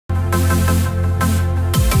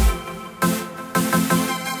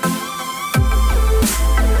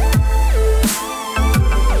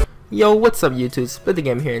Yo, what's up YouTube?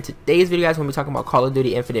 SplitTheGamer here. In today's video, guys, we're going to be talking about Call of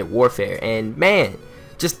Duty Infinite Warfare. And man,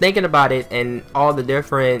 just thinking about it and all the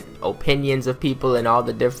different opinions of people and all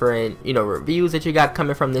the different, reviews that you got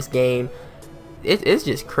coming from this game, it's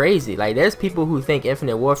just crazy. Like, there's people who think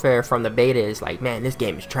Infinite Warfare from the beta is like, man, this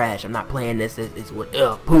game is trash. I'm not playing this. It's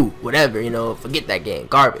poo, whatever, forget that game,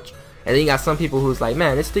 garbage. And then you got some people who's like,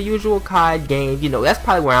 man, it's the usual COD game. That's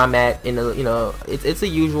probably where I'm at. It's a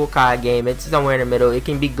usual COD game. It's somewhere in the middle. It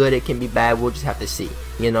can be good, it can be bad. We'll just have to see.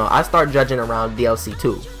 I start judging around DLC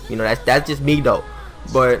too. That's just me though.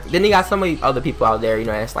 But then you got some of the other people out there,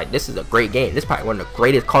 that's like, this is a great game. This is probably one of the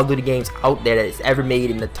greatest Call of Duty games out there that is ever made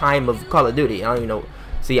in the time of Call of Duty. I don't even know.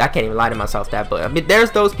 See, I can't even lie to myself that, but I mean, there's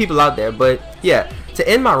those people out there. But yeah, to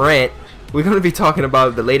end my rant, we're going to be talking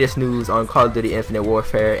about the latest news on Call of Duty Infinite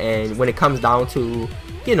Warfare, and when it comes down to,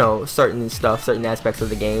 certain stuff, certain aspects of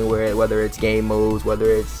the game, whether it's game modes, whether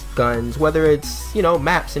it's guns, whether it's,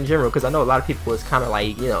 maps in general, because I know a lot of people was kind of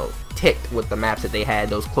like, ticked with the maps that they had,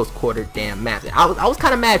 those close quarter damn maps. And I was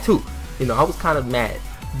kind of mad too, I was kind of mad.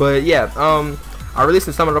 But yeah, I released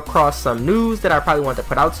and stumbled across some news that I probably want to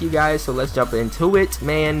put out to you guys, so let's jump into it.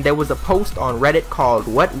 Man, there was a post on Reddit called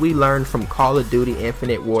 "What We Learned from Call of Duty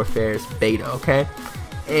Infinite Warfare's Beta," okay?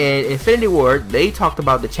 And Infinity Ward, they talked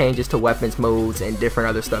about the changes to weapons modes and different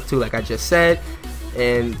other stuff too, like I just said.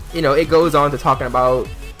 And, it goes on to talking about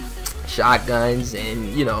shotguns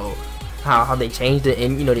and, how they changed it,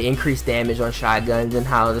 and the increased damage on shotguns, and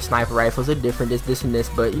how the sniper rifles are different, this and this.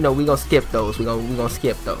 But we gonna skip those. We gonna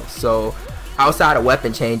skip those. So outside of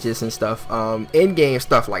weapon changes and stuff, in-game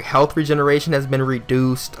stuff like health regeneration has been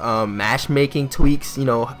reduced, matchmaking tweaks.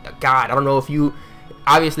 God, I don't know if you,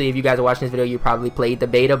 obviously if you guys are watching this video, you probably played the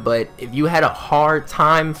beta, but if you had a hard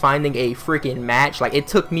time finding a freaking match, like it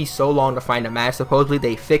took me so long to find a match. Supposedly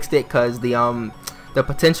they fixed it because the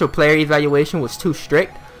potential player evaluation was too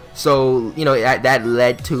strict. So that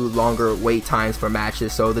led to longer wait times for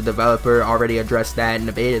matches. So the developer already addressed that in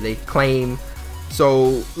the beta, they claim,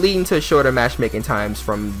 so leading to shorter matchmaking times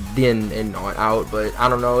from then and on out. But I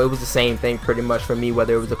don't know, it was the same thing pretty much for me,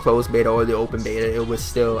 whether it was the closed beta or the open beta. It was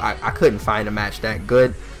still, I couldn't find a match that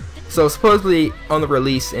good. So supposedly on the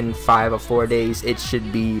release in 5 or 4 days, it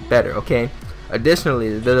should be better, okay?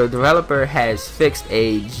 Additionally, the developer has fixed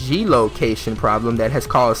a geolocation problem that has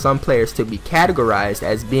caused some players to be categorized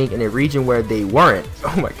as being in a region where they weren't.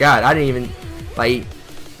 Oh my god, I didn't even, like,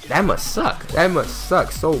 that must suck. That must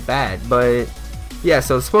suck so bad. But yeah,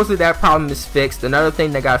 so supposedly that problem is fixed. Another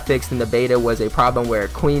thing that got fixed in the beta was a problem where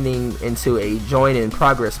queuing into a join in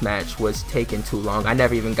progress match was taking too long. I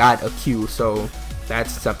never even got a queue, so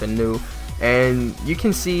that's something new. And you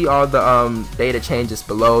can see all the data changes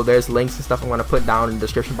below. There's links and stuff I'm going to put down in the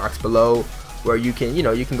description box below, where you can,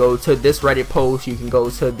 you can go to this Reddit post, you can go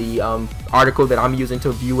to the article that I'm using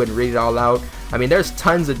to view and read it all out. I mean, there's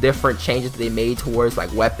tons of different changes that they made towards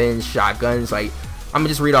like weapons, shotguns. Like, I'm gonna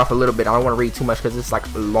just read off a little bit. I don't want to read too much because it's like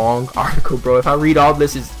a long article, bro. If I read all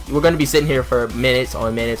this, we're gonna be sitting here for minutes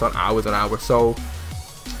on hours on hours. So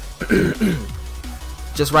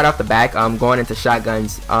just right off the back, going into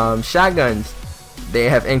shotguns. Shotguns, they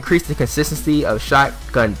have increased the consistency of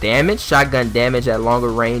shotgun damage. Shotgun damage at longer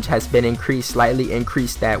range has been increased, slightly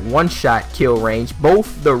increased that one-shot kill range.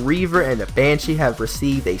 Both the Reaver and the Banshee have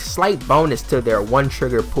received a slight bonus to their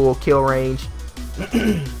one-trigger pull kill range.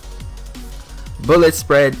 Bullet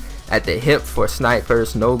spread at the hip for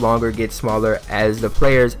snipers no longer gets smaller as the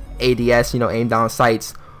player's ADS, aim down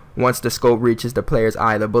sights. Once the scope reaches the player's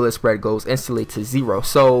eye, the bullet spread goes instantly to 0.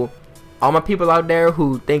 So all my people out there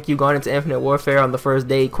who think you're going into Infinite Warfare on the first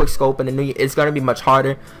day, quick scope in the new year, it's going to be much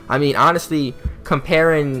harder. I mean, honestly,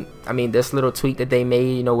 comparing, this little tweak that they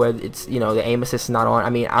made, where it's, the aim assist is not on. I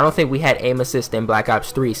mean, I don't think we had aim assist in Black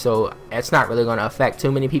Ops 3, so it's not really going to affect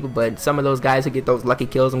too many people. But some of those guys who get those lucky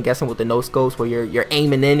kills, I'm guessing with the no scopes where you're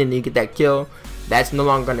aiming in and you get that kill, that's no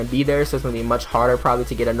longer going to be there. So it's going to be much harder probably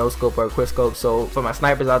to get a no scope or a quick scope. So for my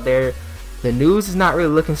snipers out there, the news is not really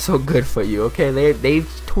looking so good for you, okay?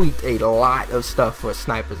 They've tweaked a lot of stuff for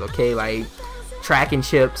snipers, okay? Like tracking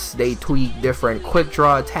chips, they tweak different quick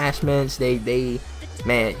draw attachments.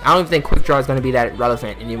 Man, I don't think quick draw is gonna be that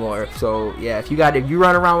relevant anymore. So yeah, if you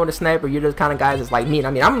run around with a sniper, you're the kind of guys that's like me. I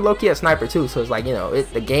mean, I'm low-key a sniper too, so it's like,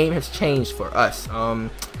 the game has changed for us.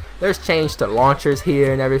 There's change to launchers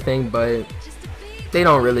here and everything, but they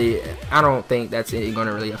don't really, I don't think that's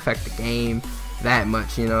gonna really affect the game that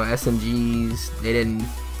much. SMGs,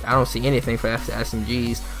 I don't see anything for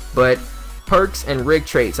SMGs. But perks and rig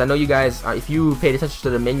traits, I know you guys, if you paid attention to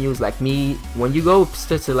the menus like me, when you go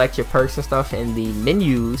to select your perks and stuff in the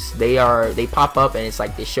menus, they pop up and it's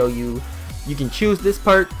like they show you, you can choose this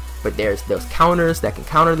perk, but there's those counters that can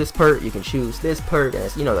counter this perk. You can choose this perk, and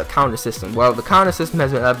it's, you know, the counter system. Well, the counter system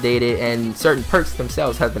has been updated, and certain perks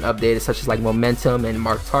themselves have been updated, such as like momentum and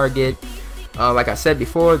mark target. Like I said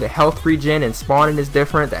before, the health regen and spawning is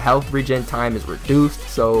different. The health regen time is reduced,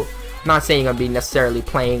 so I'm not saying you're gonna be necessarily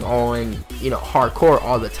playing on, you know, hardcore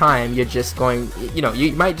all the time. You're just going, you know,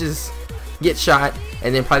 you might just get shot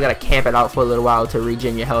and then probably gotta camp it out for a little while to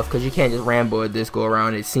regen your health, because you can't just rambo at this go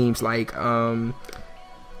around. It seems like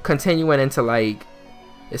continuing into, like,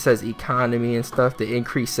 it says economy and stuff, to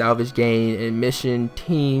increase salvage gain and mission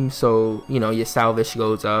team, so you know your salvage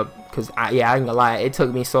goes up. Because I ain't gonna lie, it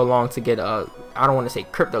took me so long to get a, I don't want to say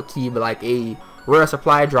crypto key, but like a rare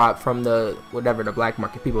supply drop from the whatever, the black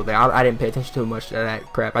market people there. I didn't pay attention too much to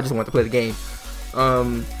that crap. I just wanted to play the game.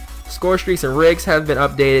 Score streaks and rigs have been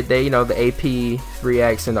updated. They, you know, the AP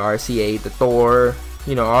 3X and the RC8, the Thor,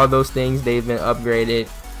 you know, all those things, they've been upgraded.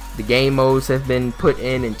 The game modes have been put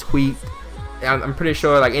in and tweaked. I'm pretty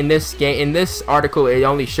sure, like, in this game, in this article, it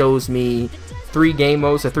only shows me 3 game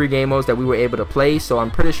modes, the 3 game modes that we were able to play. So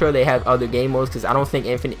I'm pretty sure they have other game modes, because I don't think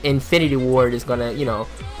Infinity Ward is gonna, you know,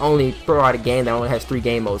 only throw out a game that only has 3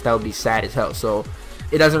 game modes. That would be sad as hell. So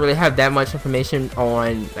it doesn't really have that much information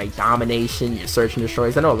on, like, domination, your search and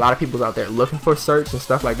destroys. I know a lot of people out there looking for search and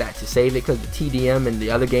stuff like that to save it, because the TDM and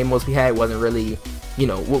the other game modes we had wasn't really, you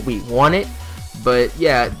know, what we wanted. But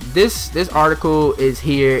yeah, this article is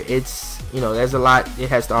here. It's, you know, there's a lot it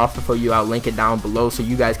has to offer for you. I'll link it down below so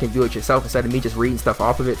you guys can view it yourself instead of me just reading stuff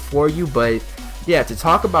off of it for you. But yeah, to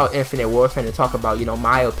talk about Infinite Warfare and to talk about, you know,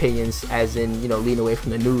 my opinions, as in, you know, leading away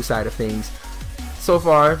from the news side of things, so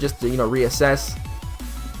far, just to, you know, reassess,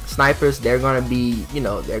 snipers, they're gonna be, you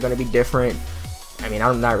know, they're gonna be different. I mean,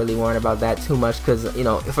 I'm not really worrying about that too much, because, you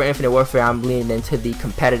know, for Infinite Warfare, I'm leaning into the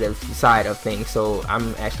competitive side of things, so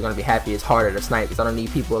I'm actually going to be happy it's harder to snipe, because I don't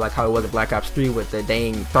need people like how it was in Black Ops 3 with the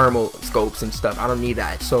dang thermal scopes and stuff. I don't need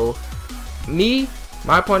that. So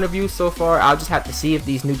my point of view so far, I'll just have to see if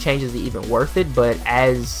these new changes are even worth it. But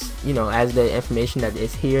as, you know, as the information that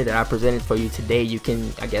is here that I presented for you today, you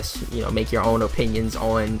can, I guess, you know, make your own opinions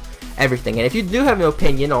on everything. And if you do have an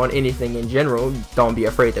opinion on anything in general, don't be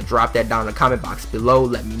afraid to drop that down in the comment box below.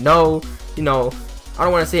 Let me know. You know, I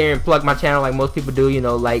don't want to sit here and plug my channel like most people do, you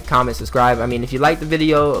know, like, comment, subscribe. I mean, if you like the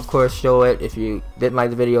video, of course, show it. If you didn't like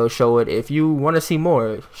the video, show it. If you want to see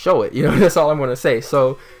more, show it. You know, that's all I'm going to say.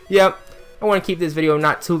 So yeah, I want to keep this video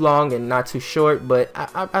not too long and not too short, but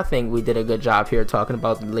I think we did a good job here talking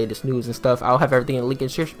about the latest news and stuff. I'll have everything in the link in the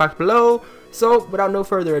description box below. So without no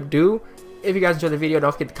further ado, if you guys enjoyed the video,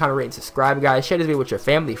 don't forget to comment, rate, and subscribe, guys. Share this video with your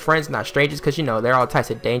family, friends, not strangers, because, you know, they're all types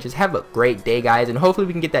of dangers. Have a great day, guys, and hopefully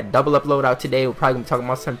we can get that double upload out today. We're probably going to be talking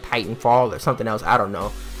about some Titanfall or something else. I don't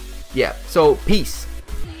know. Yeah, so peace.